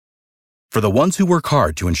For the ones who work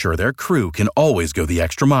hard to ensure their crew can always go the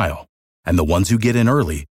extra mile, and the ones who get in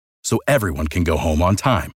early so everyone can go home on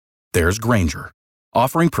time, there's Grainger,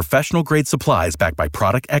 offering professional-grade supplies backed by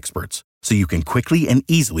product experts so you can quickly and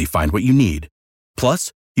easily find what you need.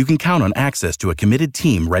 Plus, you can count on access to a committed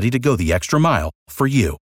team ready to go the extra mile for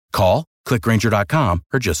you. Call, click Grainger.com,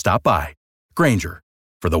 or just stop by. Grainger,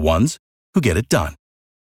 for the ones who get it done.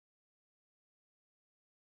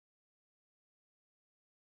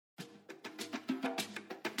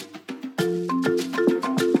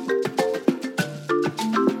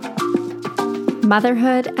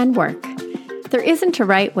 Motherhood and work. There isn't a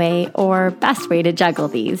right way or best way to juggle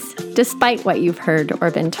these, despite what you've heard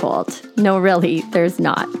or been told. No, really, there's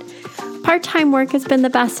not. Part-time work has been the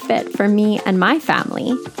best fit for me and my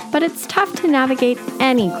family, but it's tough to navigate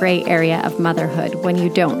any gray area of motherhood when you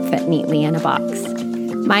don't fit neatly in a box.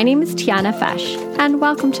 My name is Tiana Fesh, and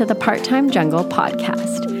welcome to the Part-Time Jungle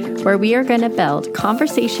podcast, where we are going to build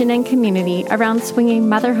conversation and community around swinging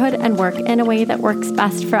motherhood and work in a way that works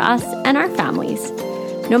best for us and our families.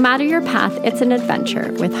 No matter your path, it's an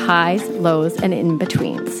adventure with highs, lows, and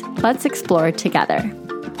in-betweens. Let's explore together.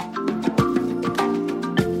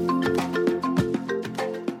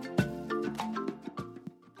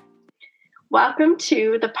 Welcome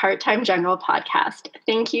to the Part-Time Jungle podcast.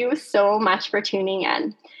 Thank you so much for tuning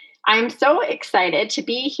in. I'm so excited to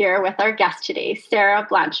be here with our guest today, Sara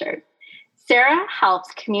Blanchard. Sara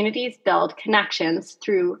helps communities build connections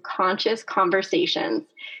through conscious conversations,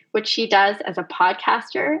 which she does as a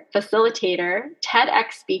podcaster, facilitator,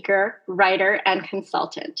 TEDx speaker, writer, and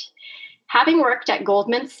consultant. Having worked at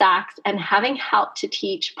Goldman Sachs and having helped to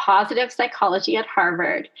teach positive psychology at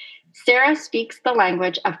Harvard, Sara speaks the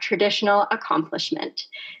language of traditional accomplishment.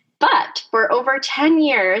 But for over 10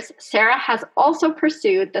 years, Sara has also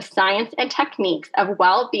pursued the science and techniques of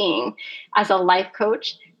well-being as a life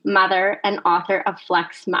coach, mother, and author of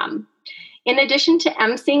Flex Mom. In addition to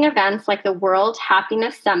emceeing events like the World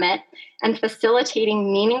Happiness Summit and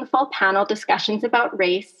facilitating meaningful panel discussions about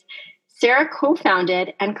race, Sara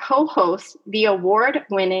co-founded and co-hosts the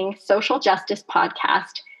award-winning social justice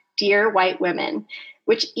podcast, Dear White Women,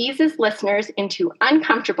 which eases listeners into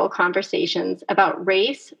uncomfortable conversations about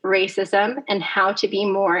race, racism, and how to be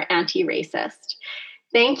more anti-racist.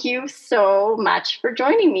 Thank you so much for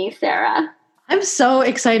joining me, Sara. I'm so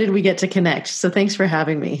excited we get to connect, so thanks for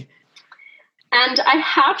having me. And I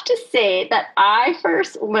have to say that I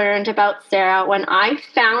first learned about Sara when I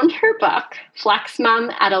found her book, Flex Mom,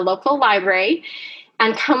 at a local library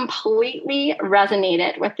and completely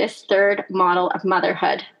resonated with this third model of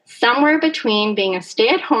motherhood, somewhere between being a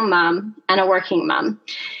stay-at-home mom and a working mom.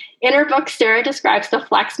 In her book, Sara describes the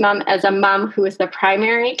Flex Mom as a mom who is the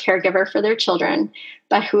primary caregiver for their children,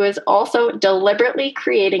 but who is also deliberately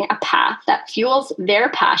creating a path that fuels their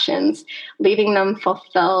passions, leaving them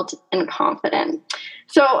fulfilled and confident.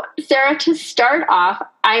 So, Sara, to start off,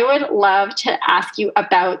 I would love to ask you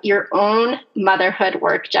about your own motherhood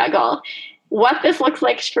work juggle, what it looks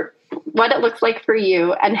like for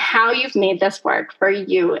you, and how you've made this work for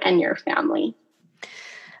you and your family.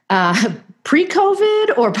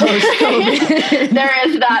 Pre-COVID or post-COVID? There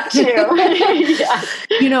is that too.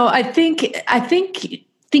 Yeah. You know, I think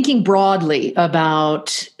thinking broadly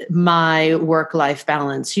about my work-life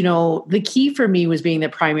balance, you know, the key for me was being the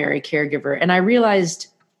primary caregiver. And I realized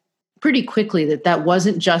pretty quickly that that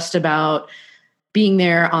wasn't just about being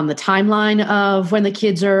there on the timeline of when the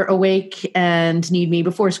kids are awake and need me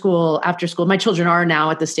before school, after school. My children are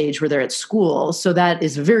now at the stage where they're at school. So that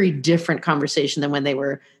is a very different conversation than when they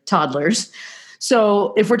were toddlers.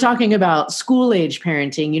 So if we're talking about school age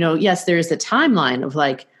parenting, you know, yes, there's the timeline of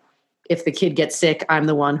like, if the kid gets sick, I'm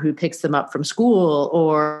the one who picks them up from school,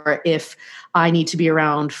 or if I need to be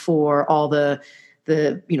around for all the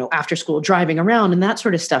you know, after school driving around and that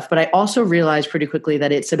sort of stuff. But I also realized pretty quickly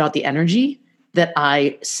that it's about the energy that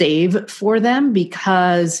I save for them,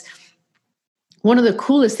 because one of the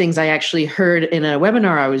coolest things I actually heard in a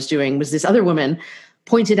webinar I was doing was this other woman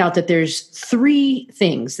pointed out that there's 3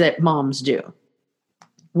 things that moms do.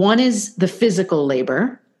 One is the physical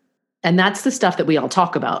labor, and that's the stuff that we all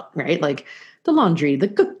talk about, right? Like the laundry, the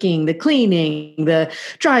cooking, the cleaning, the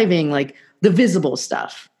driving, like the visible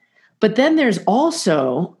stuff. But then there's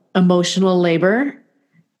also emotional labor,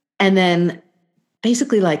 and then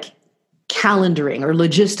basically like calendaring or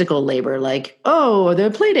logistical labor, like, oh, the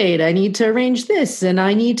play date, I need to arrange this, and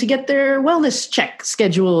I need to get their wellness check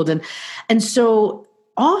scheduled. And so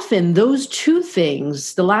often those 2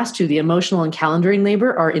 things, the last 2, the emotional and calendaring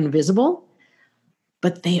labor, are invisible,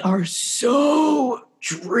 but they are so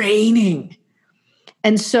draining.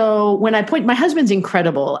 And so when my husband's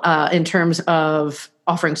incredible in terms of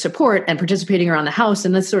offering support and participating around the house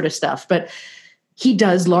and this sort of stuff. But he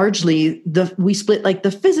does largely we split like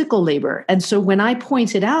the physical labor. And so when I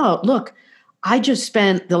pointed out, look, I just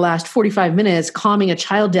spent the last 45 minutes calming a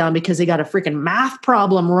child down because they got a freaking math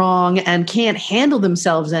problem wrong and can't handle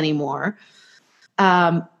themselves anymore.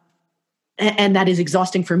 And that is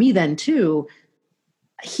exhausting for me then too.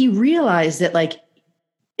 He realized that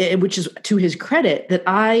which is to his credit, that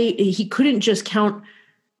he couldn't just count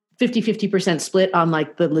 50% split on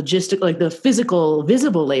like the logistic, like the physical,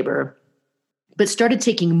 visible labor, but started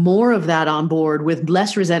taking more of that on board with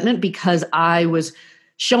less resentment because I was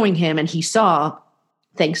showing him, and he saw,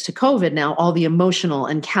 thanks to COVID now, all the emotional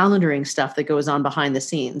and calendaring stuff that goes on behind the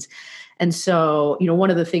scenes. And so,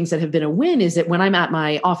 one of the things that have been a win is that when I'm at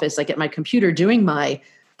my office, like at my computer doing my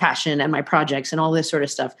passion and my projects and all this sort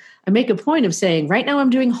of stuff, I make a point of saying, right now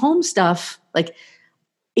I'm doing home stuff. Like,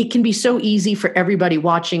 it can be so easy for everybody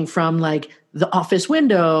watching from like the office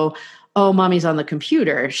window. Oh, mommy's on the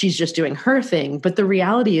computer. She's just doing her thing. But the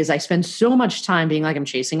reality is I spend so much time being like, I'm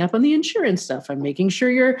chasing up on the insurance stuff. I'm making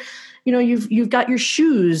sure you've got your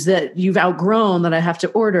shoes that you've outgrown that I have to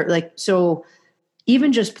order. Like, so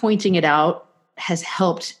even just pointing it out has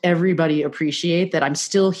helped everybody appreciate that I'm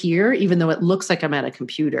still here, even though it looks like I'm at a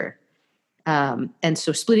computer. And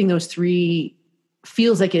so splitting those three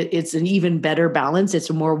feels like it's an even better balance. It's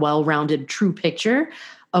a more well-rounded, true picture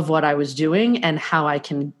of what I was doing and how I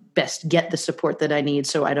can best get the support that I need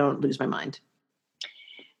so I don't lose my mind.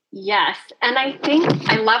 Yes. And I think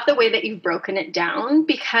I love the way that you've broken it down,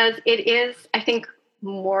 because it is, I think,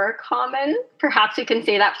 more common, perhaps we can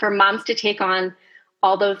say that, for moms to take on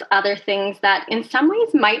all those other things that in some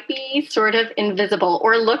ways might be sort of invisible,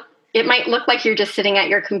 or it might look like you're just sitting at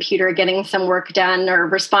your computer getting some work done or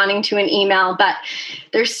responding to an email, but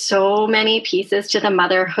there's so many pieces to the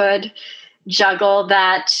motherhood juggle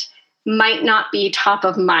that might not be top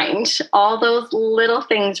of mind. All those little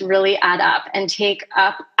things really add up and take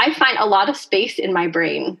up, I find, a lot of space in my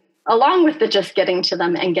brain, along with the just getting to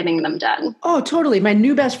them and getting them done. Oh, totally. My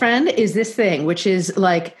new best friend is this thing, which is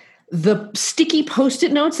like the sticky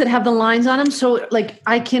Post-it notes that have the lines on them. So like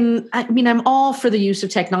I'm all for the use of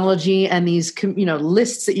technology and these,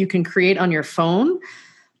 lists that you can create on your phone.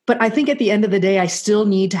 But I think at the end of the day, I still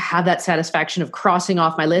need to have that satisfaction of crossing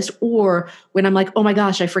off my list, or when I'm like, oh my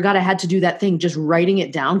gosh, I forgot I had to do that thing, just writing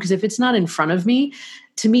it down. Because if it's not in front of me,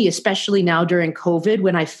 to me, especially now during COVID,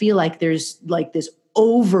 when I feel like there's like this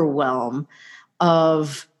overwhelm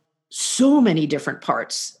of so many different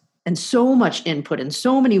parts and so much input and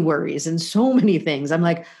so many worries and so many things, I'm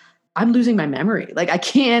like, I'm losing my memory. Like I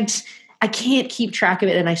can't keep track of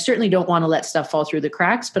it. And I certainly don't want to let stuff fall through the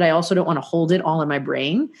cracks, but I also don't want to hold it all in my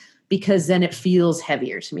brain, because then it feels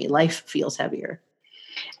heavier to me. Life feels heavier.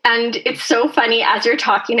 And it's so funny, as you're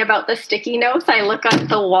talking about the sticky notes, I look up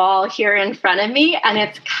the wall here in front of me and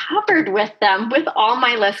it's covered with them, with all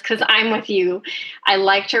my lists, because I'm with you. I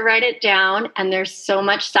like to write it down, and there's so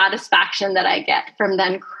much satisfaction that I get from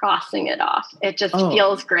then crossing it off. It just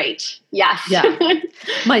feels great. Yes. Yeah.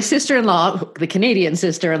 My sister-in-law, the Canadian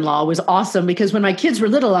sister-in-law, was awesome, because when my kids were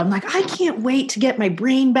little, I'm like, I can't wait to get my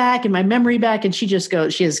brain back and my memory back. And she just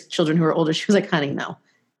goes, she has children who are older. She was like, honey, no.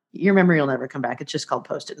 Your memory will never come back. It's just called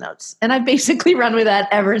Post-it notes. And I've basically run with that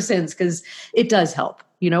ever since, because it does help.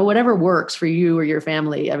 Whatever works for you or your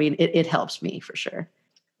family, I mean, it helps me for sure.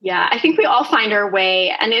 Yeah, I think we all find our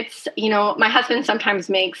way. And it's, my husband sometimes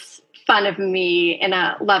makes fun of me in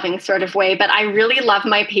a loving sort of way, but I really love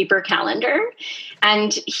my paper calendar.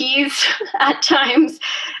 And he's at times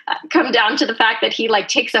come down to the fact that he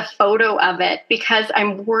takes a photo of it, because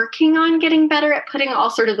I'm working on getting better at putting all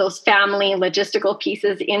sort of those family logistical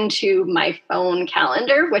pieces into my phone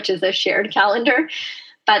calendar, which is a shared calendar.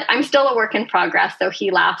 But I'm still a work in progress. So he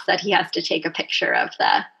laughs that he has to take a picture of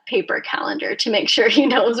the paper calendar to make sure he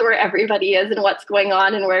knows where everybody is and what's going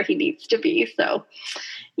on and where he needs to be. So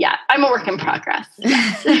yeah, I'm a work in progress.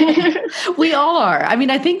 Yes. We all are. I mean,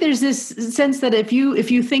 I think there's this sense that if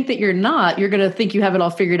you think that you're not, you're going to think you have it all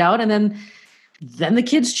figured out. And then the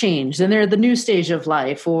kids change. Then they're at the new stage of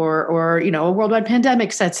life, or a worldwide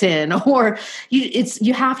pandemic sets in, or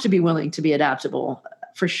you have to be willing to be adaptable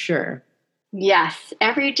for sure. Yes.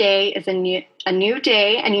 Every day is a new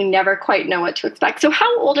day, and you never quite know what to expect. So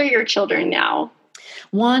how old are your children now?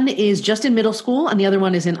 One is just in middle school and the other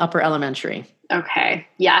one is in upper elementary. Okay.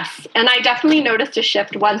 Yes. And I definitely noticed a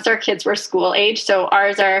shift once our kids were school age. So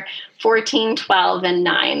ours are 14, 12, and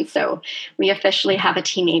 9. So we officially have a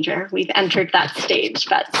teenager. We've entered that stage,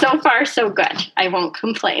 but so far so good. I won't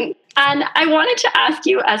complain. And I wanted to ask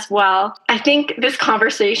you as well, I think this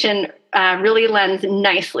conversation really lends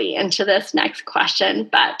nicely into this next question.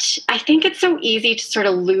 But I think it's so easy to sort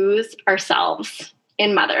of lose ourselves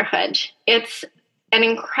in motherhood. It's an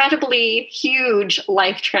incredibly huge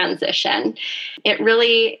life transition. It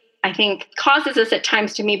really, I think, causes us at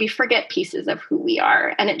times to maybe forget pieces of who we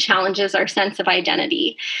are, and it challenges our sense of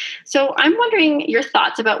identity. So I'm wondering your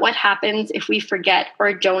thoughts about what happens if we forget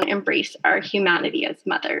or don't embrace our humanity as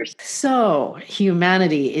mothers. So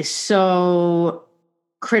humanity is so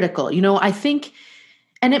critical. I think,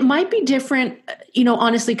 and it might be different,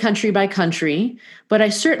 honestly, country by country, but I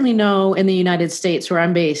certainly know in the United States where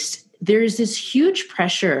I'm based, there's this huge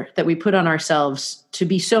pressure that we put on ourselves to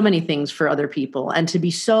be so many things for other people and to be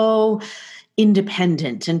so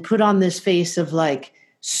independent and put on this face of like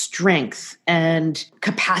strength and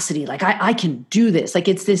capacity. Like I can do this. Like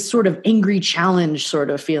it's this sort of angry challenge sort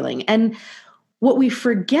of feeling. And what we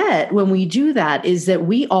forget when we do that is that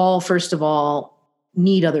we all, first of all,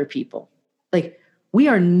 need other people. Like we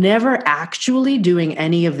are never actually doing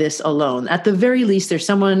any of this alone. At the very least, there's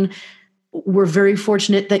someone we're very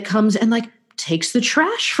fortunate that comes and like takes the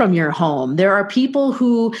trash from your home. There are people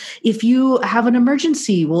who, if you have an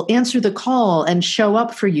emergency, will answer the call and show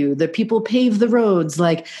up for you. The people pave the roads.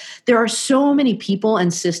 Like there are so many people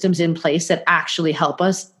and systems in place that actually help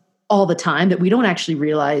us all the time that we don't actually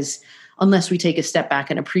realize unless we take a step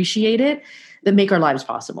back and appreciate it, that make our lives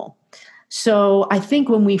possible. So I think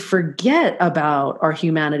when we forget about our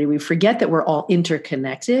humanity, we forget that we're all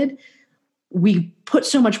interconnected, we put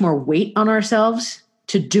so much more weight on ourselves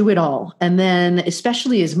to do it all. And then,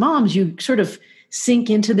 especially as moms, you sort of sink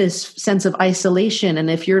into this sense of isolation. And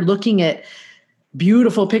if you're looking at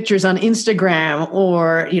beautiful pictures on Instagram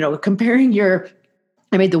or, comparing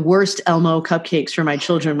I made the worst Elmo cupcakes for my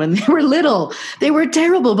children when they were little. They were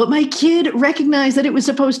terrible, but my kid recognized that it was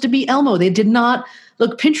supposed to be Elmo. They did not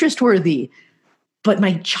look Pinterest worthy, but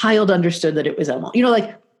my child understood that it was Elmo.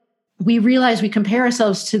 We realize we compare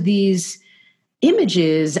ourselves to these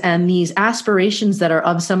images and these aspirations that are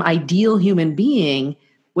of some ideal human being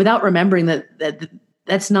without remembering that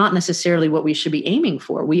that's not necessarily what we should be aiming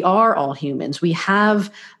for. We are all humans. We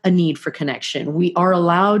have a need for connection. We are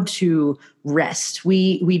allowed to rest.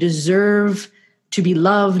 We deserve to be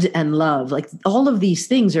loved and loved. Like all of these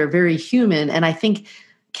things are very human, and I think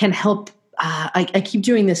can help. I keep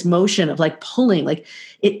doing this motion of like pulling, like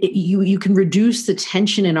you can reduce the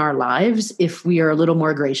tension in our lives if we are a little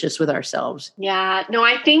more gracious with ourselves. Yeah, no,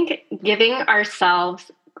 I think giving ourselves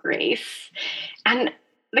grace and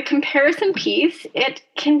the comparison piece, it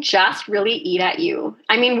can just really eat at you.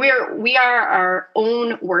 I mean, we are our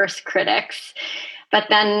own worst critics, but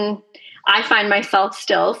then I find myself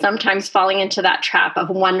still sometimes falling into that trap of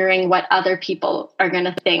wondering what other people are going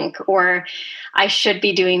to think, or I should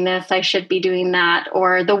be doing this, I should be doing that,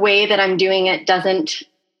 or the way that I'm doing it doesn't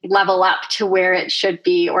level up to where it should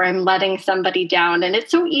be, or I'm letting somebody down. And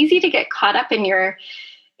it's so easy to get caught up in your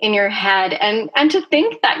head and to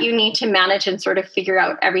think that you need to manage and sort of figure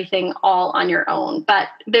out everything all on your own. But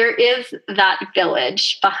there is that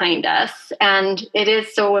village behind us. And it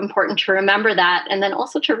is so important to remember that. And then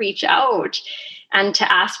also to reach out and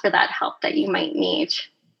to ask for that help that you might need.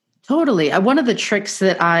 Totally. One of the tricks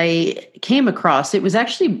that I came across, it was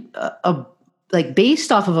actually like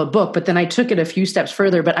based off of a book, but then I took it a few steps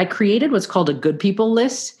further, but I created what's called a good people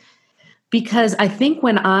list, because I think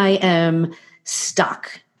when I am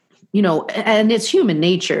stuck, and it's human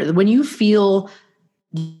nature. When you feel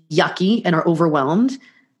yucky and are overwhelmed,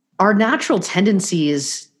 our natural tendency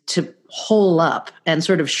is to hole up and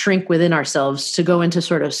sort of shrink within ourselves to go into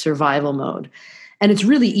sort of survival mode. And it's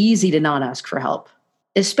really easy to not ask for help,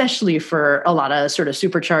 especially for a lot of sort of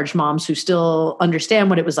supercharged moms who still understand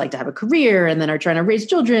what it was like to have a career and then are trying to raise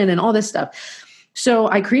children and all this stuff. So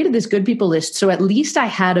I created this good people list. So at least I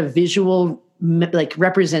had a visual like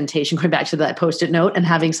representation, going back to that Post-it note and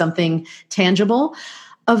having something tangible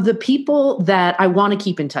of the people that I want to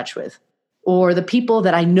keep in touch with, or the people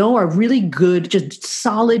that I know are really good, just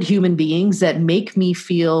solid human beings that make me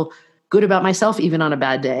feel good about myself, even on a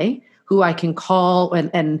bad day, who I can call.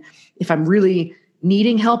 And if I'm really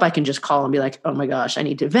needing help, I can just call and be like, oh my gosh, I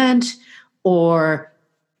need to vent. Or,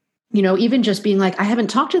 even just being like, I haven't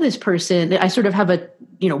talked to this person. I sort of have a,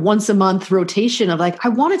 once a month rotation of like, I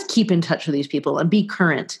want to keep in touch with these people and be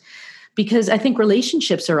current, because I think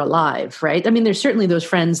relationships are alive, right? I mean, there's certainly those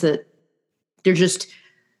friends that they're just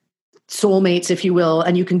soulmates, if you will,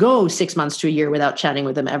 and you can go 6 months to a year without chatting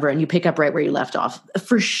with them ever, and you pick up right where you left off.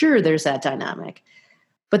 For sure, there's that dynamic.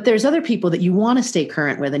 But there's other people that you want to stay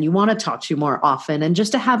current with and you want to talk to more often. And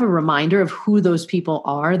just to have a reminder of who those people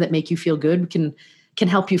are that make you feel good can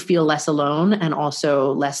help you feel less alone and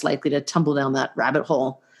also less likely to tumble down that rabbit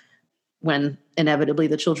hole when inevitably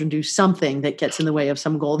the children do something that gets in the way of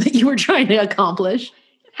some goal that you were trying to accomplish.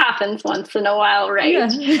 Happens once in a while,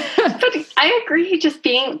 right? Yeah. But I agree, just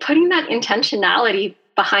putting that intentionality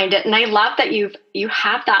behind it. And I love that you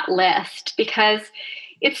have that list, because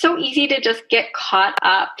it's so easy to just get caught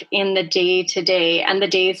up in the day to day, and the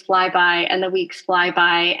days fly by and the weeks fly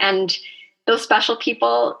by. And those special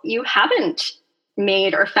people, you haven't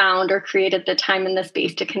made or found or created the time and the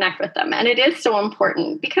space to connect with them. And it is so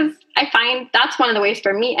important, because I find that's one of the ways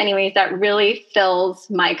for me anyways, that really fills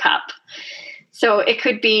my cup. So it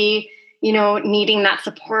could be, needing that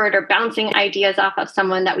support or bouncing ideas off of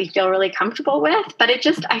someone that we feel really comfortable with. But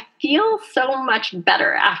I feel so much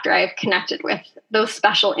better after I've connected with those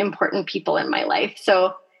special, important people in my life.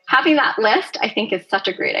 So having that list, I think, is such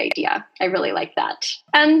a great idea. I really like that.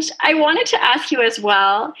 And I wanted to ask you as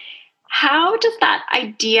well, how does that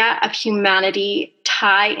idea of humanity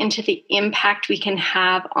tie into the impact we can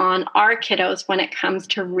have on our kiddos when it comes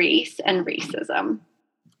to race and racism?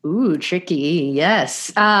 Ooh, tricky.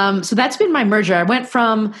 Yes. So that's been my merger. I went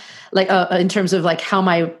from in terms of how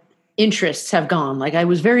my interests have gone. I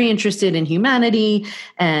was very interested in humanity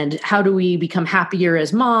and how do we become happier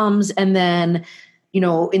as moms. And then,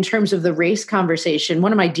 in terms of the race conversation,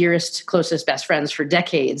 one of my dearest, closest best friends for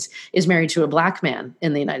decades is married to a Black man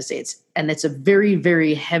in the United States. And it's a very,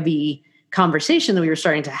 very heavy conversation that we were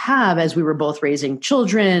starting to have as we were both raising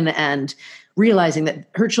children and realizing that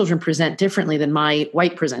her children present differently than my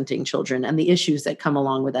white presenting children, and the issues that come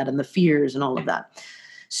along with that and the fears and all of that.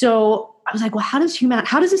 So I was like, well, how does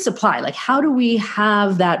this apply? How do we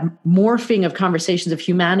have that morphing of conversations of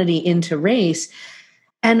humanity into race?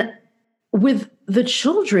 And with the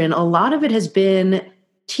children, a lot of it has been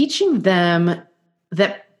teaching them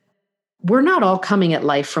that we're not all coming at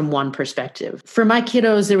life from one perspective. For my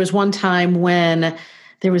kiddos, there was one time when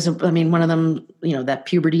there was one of them, that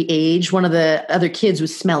puberty age, one of the other kids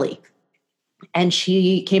was smelly. And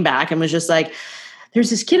she came back and was just like,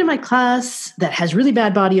 there's this kid in my class that has really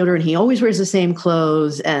bad body odor and he always wears the same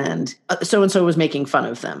clothes, and so-and-so was making fun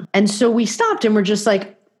of them. And so we stopped and we're just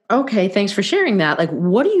like, okay, thanks for sharing that.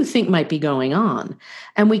 What do you think might be going on?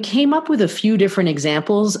 And we came up with a few different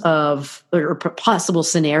examples of, or possible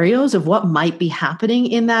scenarios of what might be happening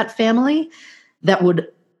in that family that would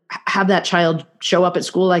have that child show up at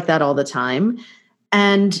school like that all the time.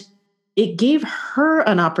 And it gave her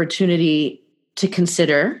an opportunity to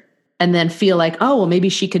consider and then feel like, oh, well, maybe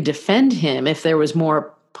she could defend him if there was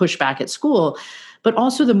more pushback at school. But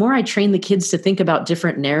also the more I train the kids to think about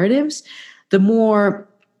different narratives, the more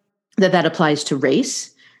that applies to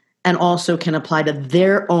race and also can apply to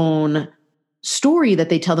their own story that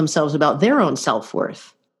they tell themselves about their own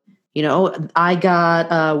self-worth. I got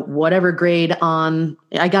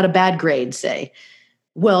I got a bad grade, say.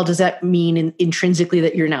 Well, does that mean intrinsically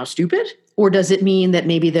that you're now stupid? Or does it mean that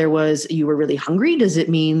maybe you were really hungry? Does it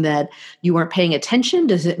mean that you weren't paying attention?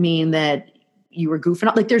 Does it mean that you were goofing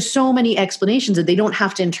up? There's so many explanations that they don't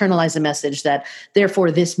have to internalize the message that therefore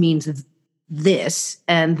this means this,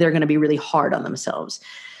 and they're going to be really hard on themselves.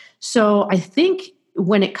 So I think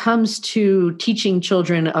when it comes to teaching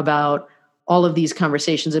children about all of these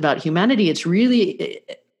conversations about humanity, it's really,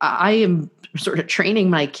 I am sort of training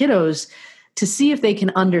my kiddos to see if they can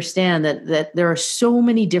understand that there are so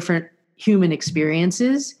many different human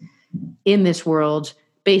experiences in this world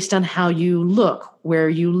based on how you look, where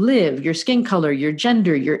you live, your skin color, your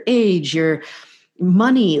gender, your age, your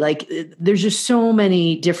money. There's just so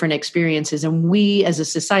many different experiences. And we as a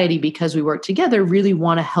society, because we work together, really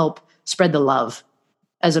want to help spread the love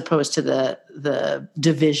as opposed to the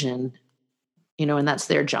division, and that's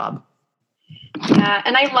their job. Yeah.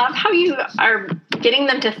 And I love how you are getting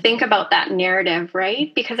them to think about that narrative,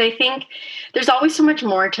 right? Because I think there's always so much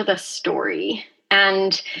more to the story.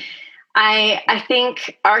 And I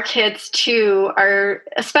think our kids too are,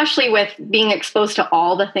 especially with being exposed to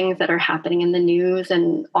all the things that are happening in the news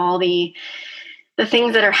and all the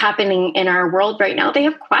things that are happening in our world right now, they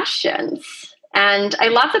have questions. And I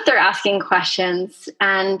love that they're asking questions.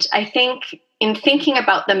 And I think in thinking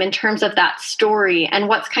about them in terms of that story and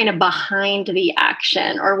what's kind of behind the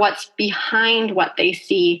action or what's behind what they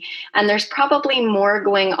see. And there's probably more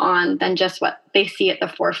going on than just what they see at the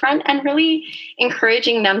forefront, and really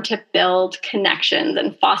encouraging them to build connections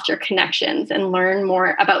and foster connections and learn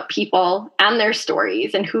more about people and their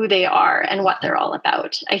stories and who they are and what they're all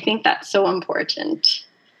about. I think that's so important.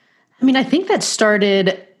 I think that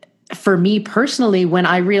started for me personally when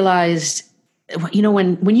I realized,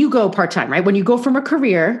 when you go part-time, right? When you go from a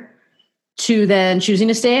career to then choosing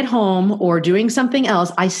to stay at home or doing something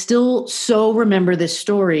else, I still so remember this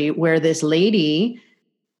story where this lady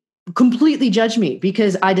completely judged me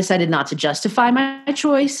because I decided not to justify my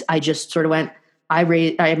choice. I just sort of went,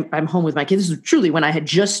 I'm home with my kids. This was truly when I had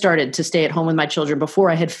just started to stay at home with my children before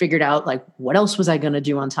I had figured out like, what else was I going to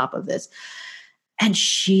do on top of this? And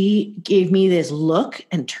she gave me this look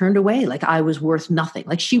and turned away like I was worth nothing.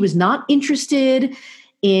 Like she was not interested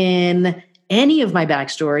in any of my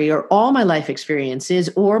backstory or all my life experiences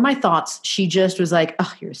or my thoughts. She just was like,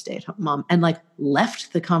 oh, you're a stay-at-home mom, and like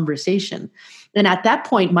left the conversation. And at that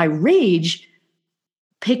point, my rage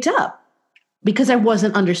picked up because I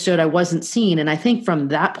wasn't understood. I wasn't seen. And I think from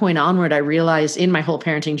that point onward, I realized in my whole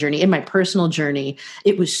parenting journey, in my personal journey,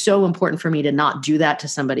 it was so important for me to not do that to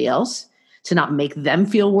somebody else, to not make them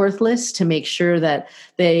feel worthless, to make sure that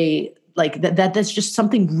they like that's just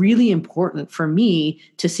something really important for me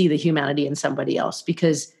to see the humanity in somebody else,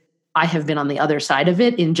 because I have been on the other side of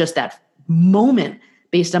it in just that moment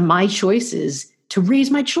based on my choices to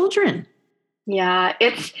raise my children. Yeah,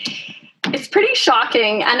 it's pretty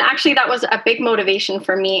shocking. And actually, that was a big motivation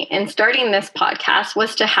for me in starting this podcast,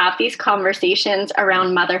 was to have these conversations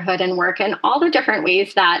around motherhood and work and all the different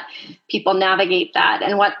ways that people navigate that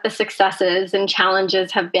and what the successes and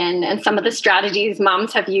challenges have been and some of the strategies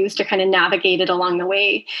moms have used to kind of navigate it along the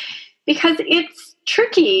way. Because it's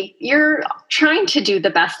tricky. You're trying to do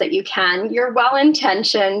the best that you can. You're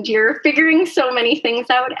well-intentioned. You're figuring so many things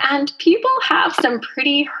out. And people have some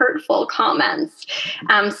pretty hurtful comments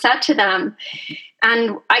said to them.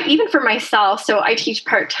 And even for myself, so I teach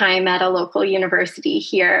part-time at a local university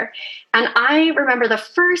here. And I remember the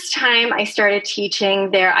first time I started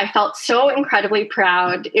teaching there, I felt so incredibly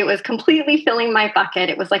proud. It was completely filling my bucket.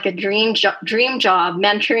 It was like a dream job,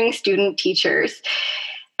 mentoring student teachers.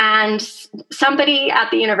 And somebody at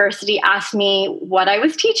the university asked me what I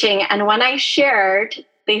was teaching. And when I shared,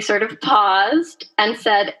 they sort of paused and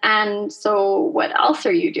said, and so what else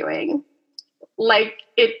are you doing? Like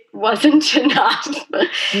it wasn't enough.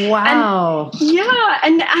 Wow.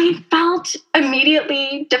 And I felt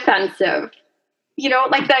immediately defensive.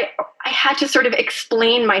 Like that I had to sort of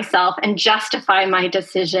explain myself and justify my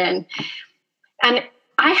decision. And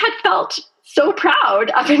I had felt so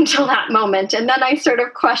proud up until that moment. And then I sort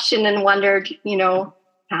of questioned and wondered,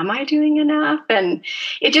 am I doing enough? And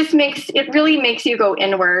it really makes you go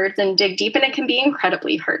inwards and dig deep. And it can be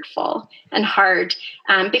incredibly hurtful and hard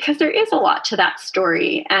because there is a lot to that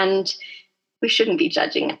story. And we shouldn't be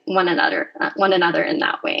judging one another in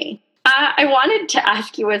that way. I wanted to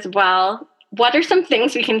ask you as well, what are some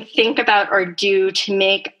things we can think about or do to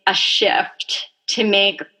make a shift, to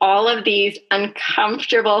make all of these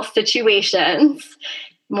uncomfortable situations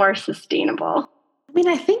more sustainable? I mean,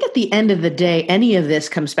 I think at the end of the day, any of this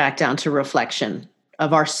comes back down to reflection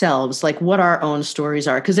of ourselves, like what our own stories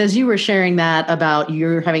are. Because as you were sharing that about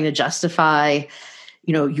you're having to justify,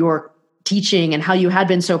 your teaching and how you had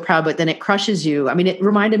been so proud, but then it crushes you. I mean, it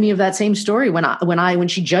reminded me of that same story when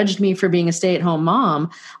she judged me for being a stay-at-home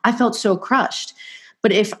mom. I felt so crushed.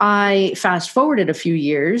 But if I fast forwarded a few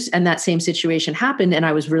years and that same situation happened and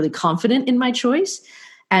I was really confident in my choice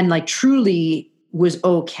and like truly was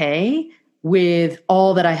okay with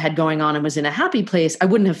all that I had going on and was in a happy place, I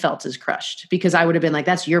wouldn't have felt as crushed because I would have been like,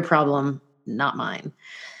 that's your problem, not mine.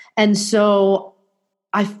 And so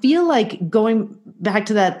I feel like going back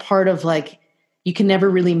to that part of like, you can never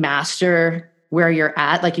really master where you're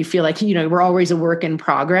at. Like you feel like, we're always a work in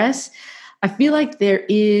progress. I feel like there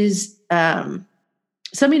is,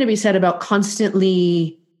 something to be said about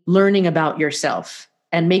constantly learning about yourself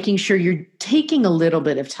and making sure you're taking a little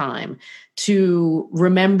bit of time to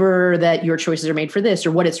remember that your choices are made for this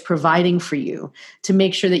or what it's providing for you, to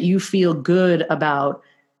make sure that you feel good about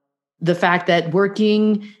the fact that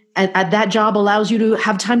working at that job allows you to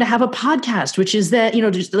have time to have a podcast, which is that,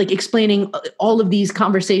 just like explaining all of these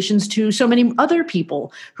conversations to so many other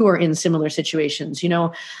people who are in similar situations.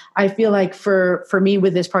 I feel like for me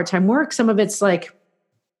with this part-time work, some of it's like,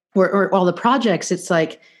 or all the projects, it's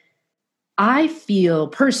like, I feel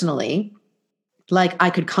personally like I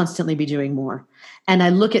could constantly be doing more. And I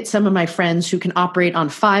look at some of my friends who can operate on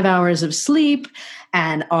 5 hours of sleep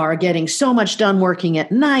and are getting so much done working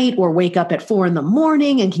at night or wake up at 4 a.m.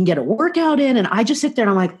 and can get a workout in. And I just sit there and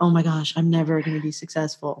I'm like, oh my gosh, I'm never going to be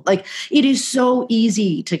successful. Like it is so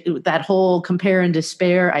easy to that whole compare and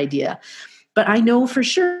despair idea. But I know for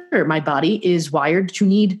sure my body is wired to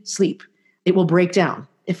need sleep. It will break down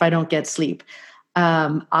if I don't get sleep.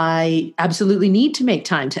 I absolutely need to make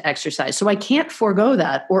time to exercise. So I can't forego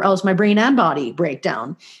that or else my brain and body break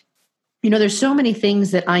down. There's so many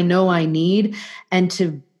things that I know I need, and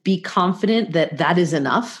to be confident that that is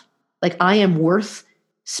enough. Like I am worth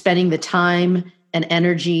spending the time and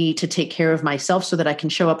energy to take care of myself so that I can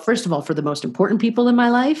show up, first of all, for the most important people in my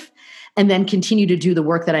life, and then continue to do the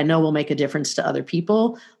work that I know will make a difference to other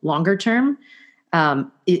people longer term,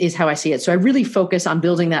 is how I see it. So I really focus on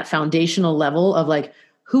building that foundational level of like,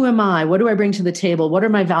 who am I? What do I bring to the table? What are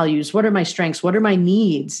my values? What are my strengths? What are my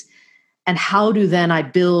needs? And how do then I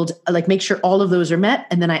build, like, make sure all of those are met,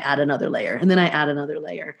 and then I add another layer, and then I add another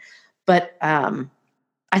layer. But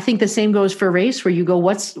I think the same goes for race, where you go,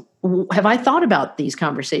 have I thought about these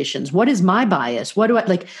conversations? What is my bias? What do I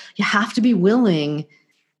like? You have to be willing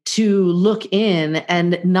to look in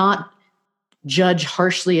and not judge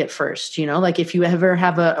harshly at first. Like if you ever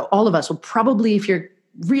have all of us will probably, if you're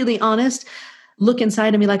really honest, look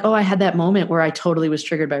inside and be like, oh, I had that moment where I totally was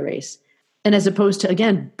triggered by race. And as opposed to,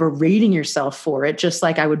 again, berating yourself for it, just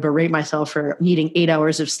like I would berate myself for needing 8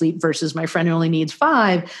 hours of sleep versus my friend who only needs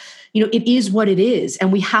 5, it is what it is.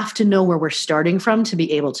 And we have to know where we're starting from to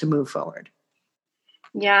be able to move forward.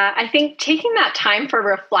 Yeah, I think taking that time for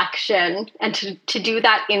reflection and to do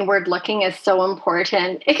that inward looking is so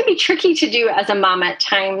important. It can be tricky to do as a mom at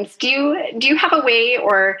times. Do you have a way,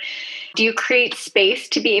 or do you create space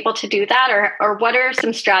to be able to do that? Or what are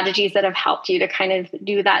some strategies that have helped you to kind of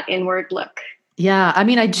do that inward look? Yeah, I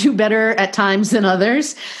mean, I do better at times than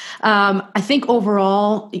others. I think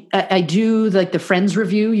overall, I do like the Friends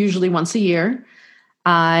review usually once a year.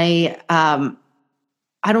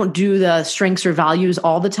 I don't do the strengths or values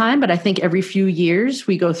all the time, but I think every few years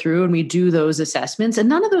we go through and we do those assessments, and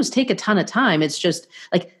none of those take a ton of time. It's just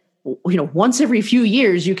like, once every few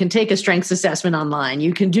years you can take a strengths assessment online.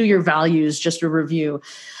 You can do your values, just a review.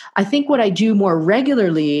 I think what I do more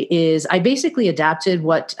regularly is I basically adapted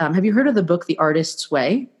have you heard of the book, The Artist's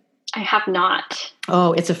Way? I have not.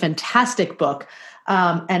 Oh, it's a fantastic book.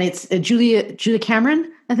 And it's Julia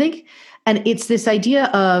Cameron, I think. And it's this idea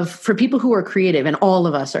of, for people who are creative, and all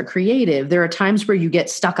of us are creative, there are times where you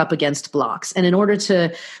get stuck up against blocks. And in order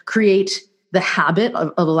to create the habit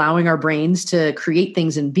of allowing our brains to create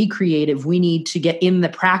things and be creative, we need to get in the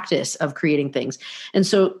practice of creating things. And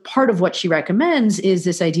so part of what she recommends is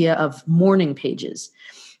this idea of morning pages.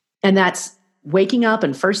 And that's waking up,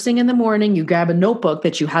 and first thing in the morning, you grab a notebook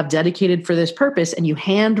that you have dedicated for this purpose, and you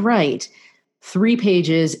handwrite 3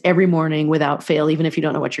 pages every morning without fail, even if you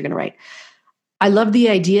don't know what you're going to write. I love the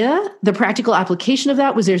idea. The practical application of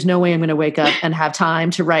that was, there's no way I'm going to wake up and have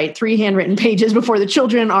time to write 3 handwritten pages before the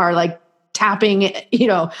children are like tapping,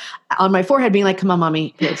 on my forehead, being like, come on,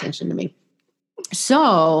 mommy, pay attention to me.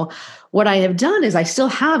 So what I have done is I still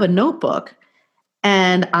have a notebook,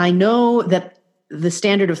 and I know that the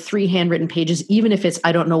standard of 3 handwritten pages, even if it's,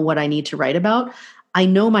 I don't know what I need to write about, I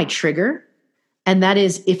know my trigger. And that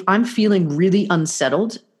is, if I'm feeling really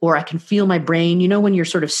unsettled, or I can feel my brain, when you're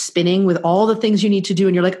sort of spinning with all the things you need to do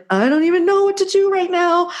and you're like, I don't even know what to do right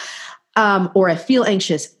now. Or I feel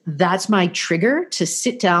anxious, that's my trigger to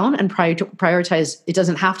sit down and prioritize. It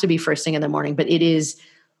doesn't have to be first thing in the morning, but it is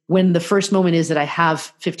when the first moment is that I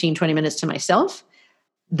have 15, 20 minutes to myself.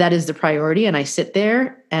 That is the priority. And I sit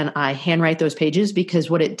there and I handwrite those pages, because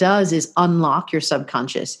what it does is unlock your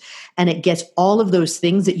subconscious, and it gets all of those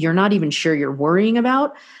things that you're not even sure you're worrying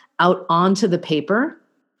about out onto the paper.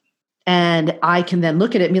 And I can then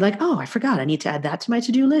look at it and be like, oh, I forgot, I need to add that to my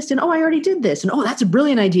to-do list. And oh, I already did this. And oh, that's a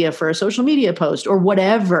brilliant idea for a social media post, or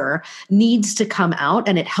whatever needs to come out.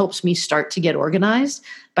 And it helps me start to get organized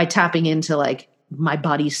by tapping into like my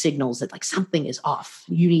body's signals that like something is off.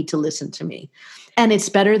 You need to listen to me. And it's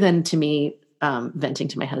better than to me venting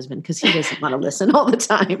to my husband, because he doesn't want to listen all the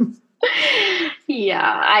time.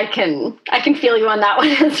 Yeah, I can feel you on that one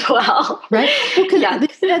as well. Right? Well, they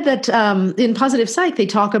said that in positive psych, they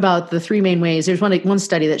talk about the 3 main ways. There's one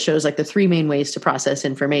study that shows like the 3 main ways to process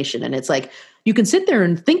information. And it's like, you can sit there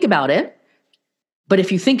and think about it, but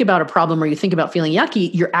if you think about a problem or you think about feeling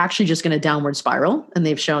yucky, you're actually just going to downward spiral. And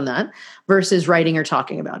they've shown that, versus writing or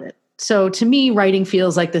talking about it. So to me, writing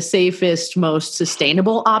feels like the safest, most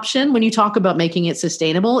sustainable option. When you talk about making it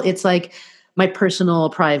sustainable, it's like my personal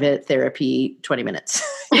private therapy 20 minutes.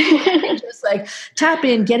 Just like tap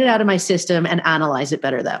in, get it out of my system, and analyze it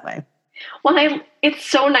better that way. Well, it's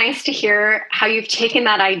so nice to hear how you've taken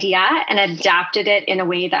that idea and adapted it in a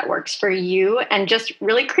way that works for you, and just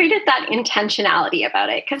really created that intentionality about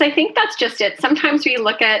it. Because I think that's just it. Sometimes we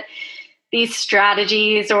look at these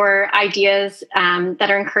strategies or ideas that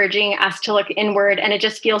are encouraging us to look inward, and it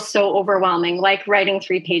just feels so overwhelming, like writing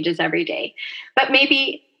 3 pages every day. But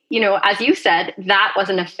maybe, as you said, that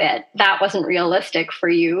wasn't a fit. That wasn't realistic for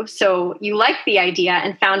you. So you liked the idea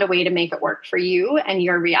and found a way to make it work for you and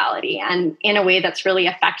your reality, and in a way that's really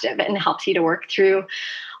effective and helps you to work through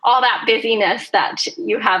all that busyness that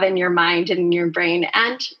you have in your mind and in your brain.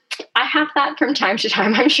 And I have that from time to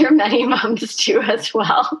time. I'm sure many moms do as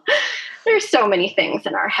well. There's so many things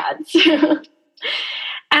in our heads.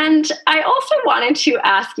 And I also wanted to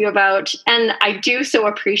ask you about, and I do so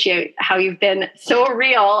appreciate how you've been so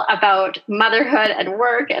real about motherhood and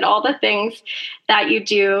work and all the things that you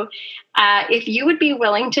do. If you would be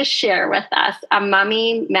willing to share with us a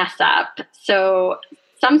mommy mess up, so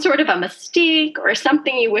some sort of a mistake or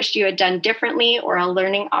something you wish you had done differently or a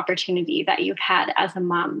learning opportunity that you've had as a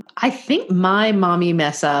mom. I think my mommy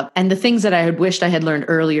mess up and the things that I had wished I had learned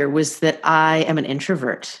earlier was that I am an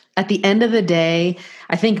introvert. At the end of the day,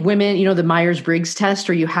 I think women, the Myers-Briggs test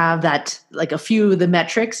where you have that, like a few of the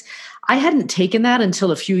metrics. I hadn't taken that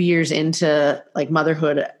until a few years into like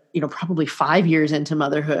motherhood, probably 5 years into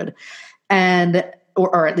motherhood. And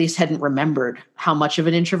or at least hadn't remembered how much of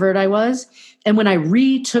an introvert I was. And when I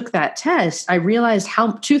retook that test, I realized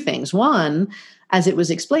two things. One, as it was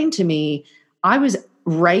explained to me, I was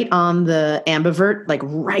right on the ambivert, like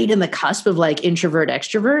right in the cusp of like introvert,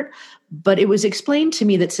 extrovert. But it was explained to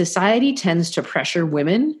me that society tends to pressure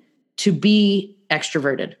women to be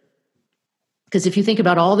extroverted. Because if you think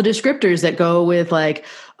about all the descriptors that go with like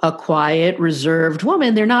a quiet, reserved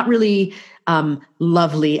woman, they're not really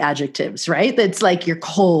lovely adjectives, right? That's like you're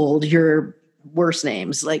cold, you're worse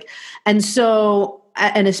names. And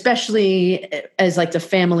especially as like the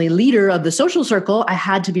family leader of the social circle, I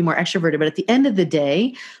had to be more extroverted. But at the end of the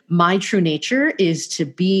day, my true nature is to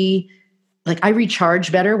be like, I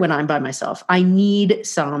recharge better when I'm by myself. I need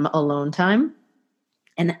some alone time.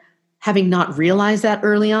 And having not realized that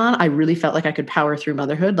early on, I really felt like I could power through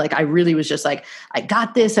motherhood. Like I really was just like, I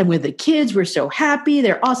got this. I'm with the kids. We're so happy.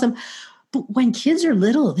 They're awesome. But when kids are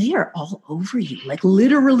little, they are all over you, like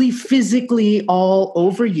literally physically all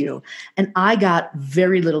over you. And I got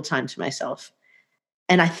very little time to myself.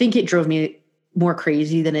 And I think it drove me more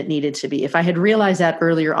crazy than it needed to be. If I had realized that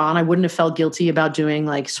earlier on, I wouldn't have felt guilty about doing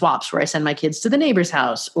like swaps where I send my kids to the neighbor's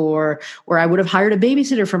house, or I would have hired a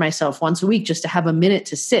babysitter for myself once a week just to have a minute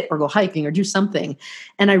to sit or go hiking or do something.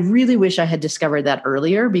 And I really wish I had discovered that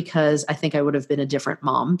earlier, because I think I would have been a different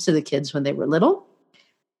mom to the kids when they were little.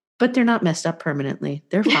 But they're not messed up permanently.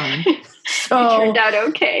 They're fine. So it turned out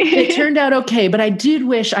okay. It turned out okay. But I did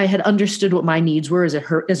wish I had understood what my needs were as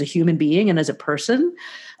a human being and as a person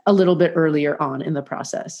a little bit earlier on in the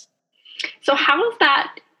process. So how has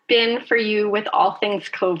that been for you with all things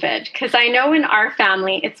COVID? Because I know in our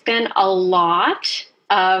family, it's been a lot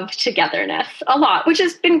of togetherness, which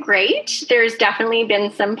has been great. There's definitely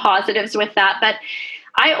been some positives with that, but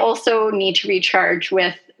I also need to recharge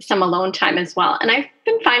with some alone time as well. And I've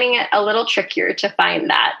been finding it a little trickier to find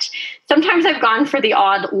that. Sometimes I've gone for the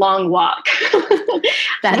odd long walk.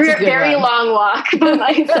 That's a very long walk by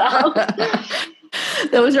myself.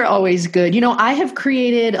 Those are always good. I have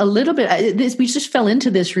created a little bit, we just fell into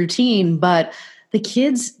this routine, but the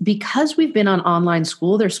kids, because we've been on online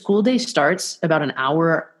school, their school day starts about an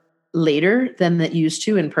hour later than it used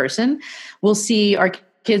to in person. We'll see our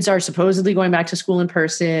kids are supposedly going back to school in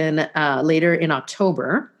person later in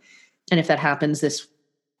October. And if that happens, this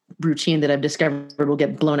routine that I've discovered will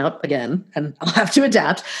get blown up again and I'll have to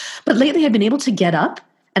adapt. But lately I've been able to get up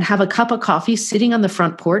and have a cup of coffee sitting on the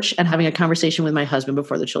front porch and having a conversation with my husband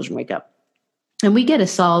before the children wake up. And we get a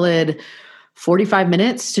solid 45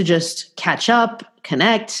 minutes to just catch up,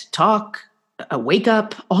 connect, talk, wake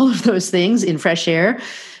up, all of those things in fresh air.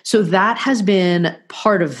 So that has been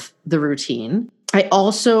part of the routine. I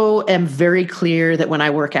also am very clear that when I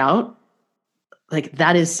work out, like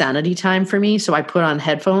that is sanity time for me. So I put on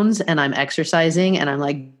headphones and I'm exercising and I'm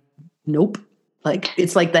like, nope. Like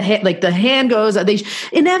it's like the hand goes,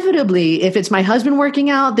 inevitably, if it's my husband working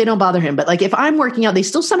out, they don't bother him. But like if I'm working out, they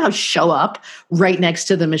still somehow show up right next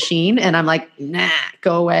to the machine. And I'm like, nah,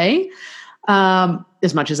 go away.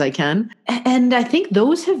 As much as I can. And I think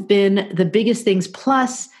those have been the biggest things.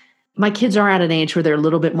 Plus, my kids are at an age where they're a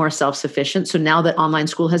little bit more self-sufficient. So now that online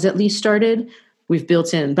school has at least started, we've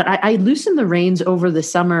built in. But I loosened the reins over the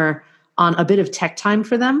summer on a bit of tech time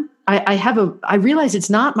for them. I realize it's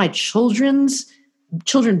not my children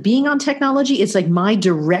being on technology. It's like my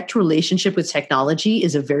direct relationship with technology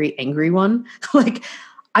is a very angry one. Like,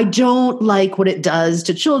 I don't like what it does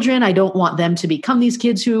to children. I don't want them to become these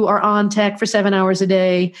kids who are on tech for 7 hours a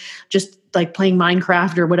day, just like playing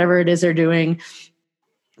Minecraft or whatever it is they're doing.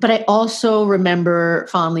 But I also remember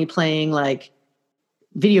fondly playing like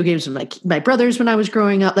video games with my brothers when I was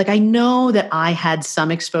growing up. Like I know that I had some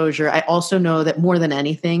exposure. I also know that more than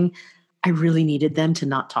anything, I really needed them to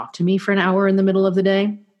not talk to me for an hour in the middle of the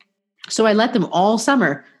day. So I let them all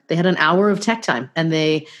summer. They had an hour of tech time and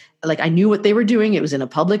I knew what they were doing. It was in a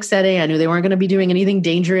public setting. I knew they weren't going to be doing anything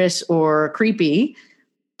dangerous or creepy,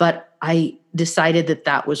 but I decided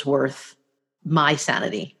that was worth my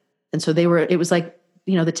sanity. And so it was like,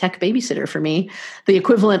 the tech babysitter for me, the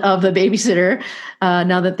equivalent of the babysitter,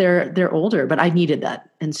 now that they're older, but I needed that.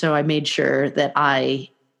 And so I made sure that I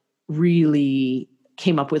really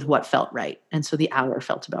came up with what felt right. And so the hour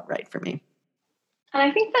felt about right for me. And I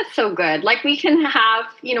think that's so good. Like we can have,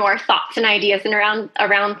 our thoughts and ideas and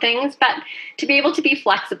around things, but to be able to be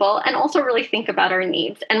flexible and also really think about our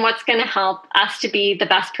needs and what's going to help us to be the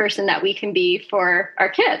best person that we can be for our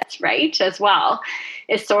kids, right? As well,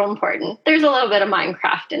 is so important. There's a little bit of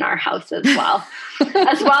Minecraft in our house as well,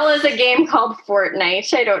 as well as a game called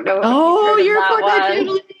Fortnite. I don't know if you're a Fortnite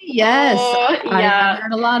family. Yes. Yeah. I've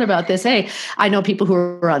heard a lot about this. Hey, I know people who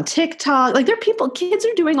are on TikTok, like kids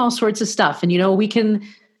are doing all sorts of stuff. And,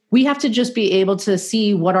 we have to just be able to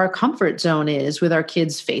see what our comfort zone is with our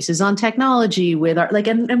kids' faces on technology, with our,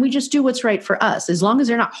 and we just do what's right for us. As long as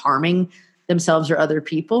they're not harming themselves or other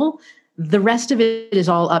people, the rest of it is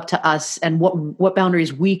all up to us and what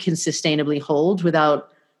boundaries we can sustainably hold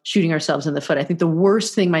without shooting ourselves in the foot. I think the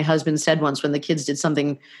worst thing my husband said once when the kids did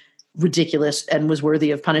something ridiculous and was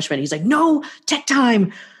worthy of punishment, he's like, "No tech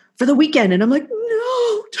time for the weekend." And I'm like,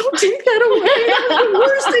 "No, don't take that away." That was the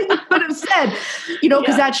worst thing you could have said,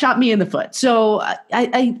 because that shot me in the foot. So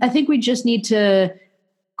I think we just need to,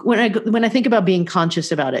 when I think about being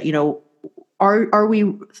conscious about it, are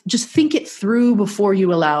we just think it through before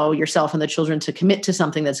you allow yourself and the children to commit to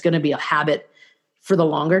something that's going to be a habit for the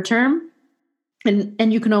longer term.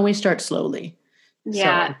 And you can always start slowly.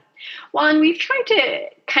 Yeah. So. Well, and we've tried to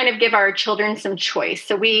kind of give our children some choice.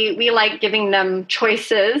 So we like giving them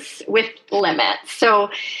choices with limits.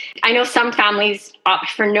 So I know some families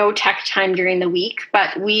opt for no tech time during the week,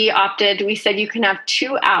 but we said you can have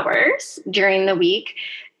 2 hours during the week,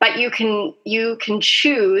 but you can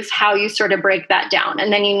choose how you sort of break that down.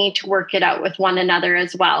 And then you need to work it out with one another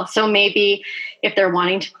as well. So maybe if they're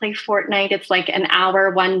wanting to play Fortnite, it's like an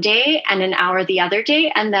hour one day and an hour the other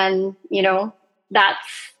day. And then,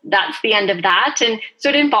 that's the end of that. And so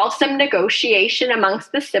it involves some negotiation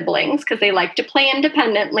amongst the siblings because they like to play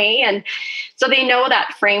independently. And so they know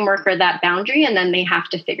that framework or that boundary, and then they have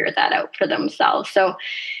to figure that out for themselves. So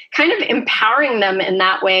kind of empowering them in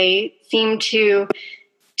that way seemed to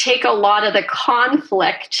take a lot of the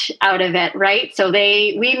conflict out of it, right? So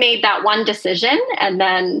we made that one decision, and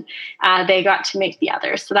then they got to make the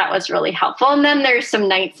others. So that was really helpful. And then there's some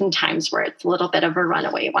nights and times where it's a little bit of a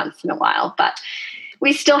runaway once in a while, but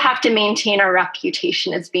we still have to maintain our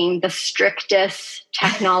reputation as being the strictest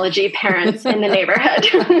technology parents in the neighborhood.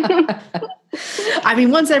 I mean,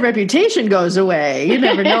 once that reputation goes away, you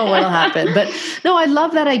never know what'll happen. But no, I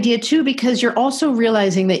love that idea too, because you're also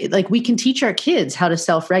realizing that we can teach our kids how to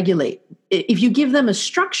self-regulate. If you give them a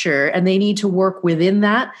structure and they need to work within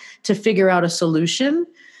that to figure out a solution,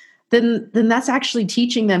 then that's actually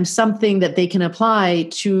teaching them something that they can apply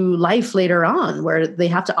to life later on, where they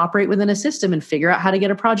have to operate within a system and figure out how to get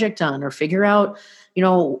a project done or figure out,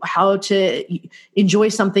 how to enjoy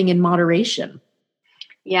something in moderation.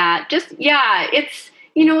 Yeah, it's,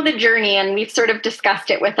 the journey. And we've sort of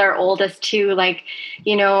discussed it with our oldest too. Like,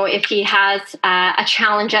 if he has a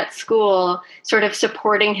challenge at school, sort of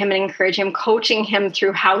supporting him and encouraging him, coaching him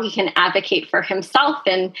through how he can advocate for himself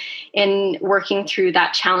in working through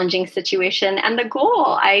that challenging situation. And the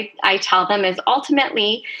goal, I tell them, is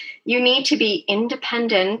ultimately you need to be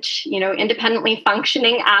independent, independently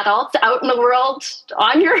functioning adults out in the world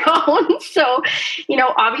on your own. So,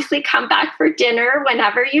 obviously come back for dinner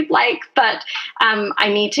whenever you'd like, but I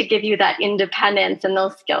need to give you that independence and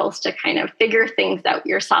those skills to kind of figure things out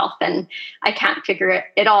yourself. And I can't figure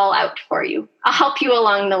it all out for you. I'll help you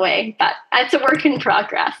along the way, but it's a work in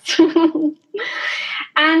progress.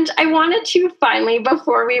 And I wanted to finally,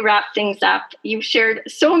 before we wrap things up, you've shared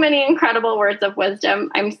so many incredible words of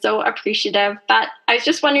wisdom. I'm so appreciative, but I was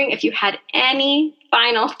just wondering if you had any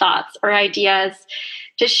final thoughts or ideas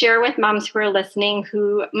to share with moms who are listening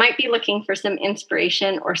who might be looking for some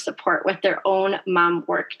inspiration or support with their own mom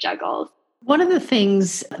work juggles. One of the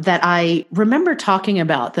things that I remember talking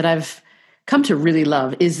about that I've come to really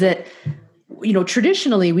love is that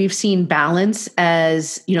traditionally we've seen balance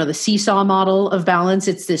as, the seesaw model of balance.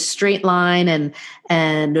 It's this straight line and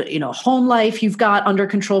home life you've got under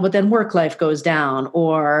control, but then work life goes down,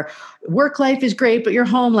 or work life is great, but your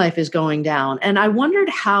home life is going down. And I wondered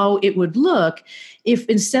how it would look if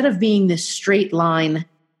instead of being this straight line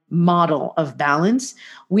model of balance,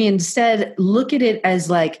 we instead look at it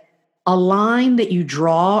as like a line that you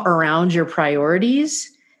draw around your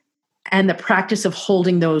priorities and the practice of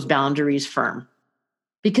holding those boundaries firm.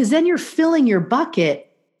 Because then you're filling your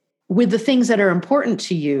bucket with the things that are important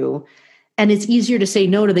to you. And it's easier to say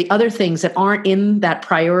no to the other things that aren't in that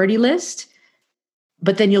priority list,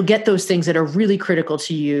 but then you'll get those things that are really critical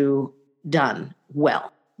to you done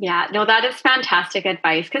well. Yeah, no, that is fantastic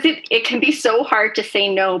advice, because it can be so hard to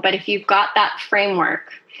say no, but if you've got that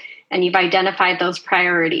framework and you've identified those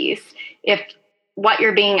priorities, if what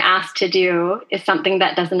you're being asked to do is something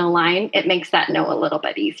that doesn't align, it makes that no a little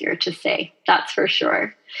bit easier to say. That's for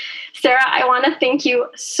sure. Sara, I want to thank you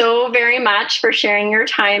so very much for sharing your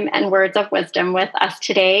time and words of wisdom with us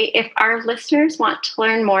today. If our listeners want to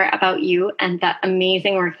learn more about you and the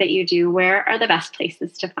amazing work that you do, where are the best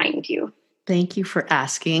places to find you? Thank you for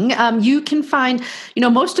asking. You can find,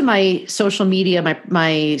 most of my social media,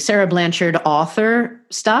 my Sara Blanchard author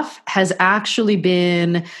stuff has actually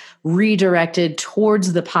been redirected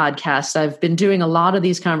towards the podcast. I've been doing a lot of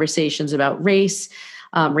these conversations about race,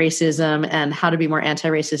 racism, and how to be more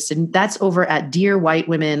anti-racist. And that's over at Dear White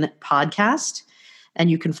Women Podcast. And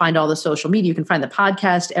you can find all the social media. You can find the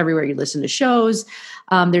podcast everywhere you listen to shows.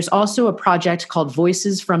 There's also a project called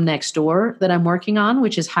Voices from Next Door that I'm working on,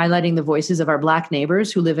 which is highlighting the voices of our Black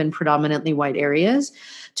neighbors who live in predominantly white areas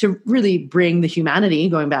to really bring the humanity,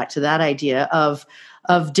 going back to that idea of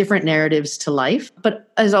different narratives to life.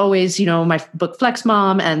 But as always, my book Flex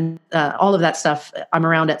Mom and all of that stuff, I'm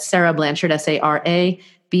around at Sara Blanchard,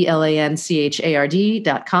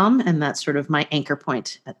 SaraBlanchard.com. And that's sort of my anchor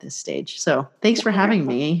point at this stage. So thanks for having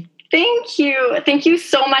me. Thank you. Thank you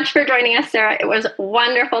so much for joining us, Sara. It was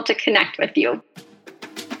wonderful to connect with you.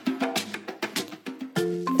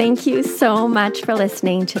 Thank you so much for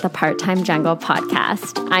listening to the Part-Time Jungle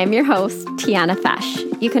podcast. I'm your host, Tiana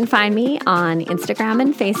Fesh. You can find me on Instagram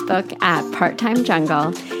and Facebook at Part-Time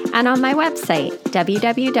Jungle and on my website,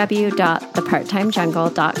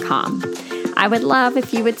 www.theparttimejungle.com. I would love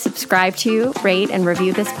if you would subscribe to, rate, and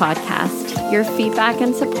review this podcast. Your feedback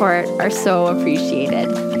and support are so appreciated.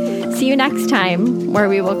 See you next time, where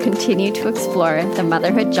we will continue to explore the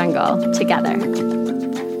motherhood jungle together.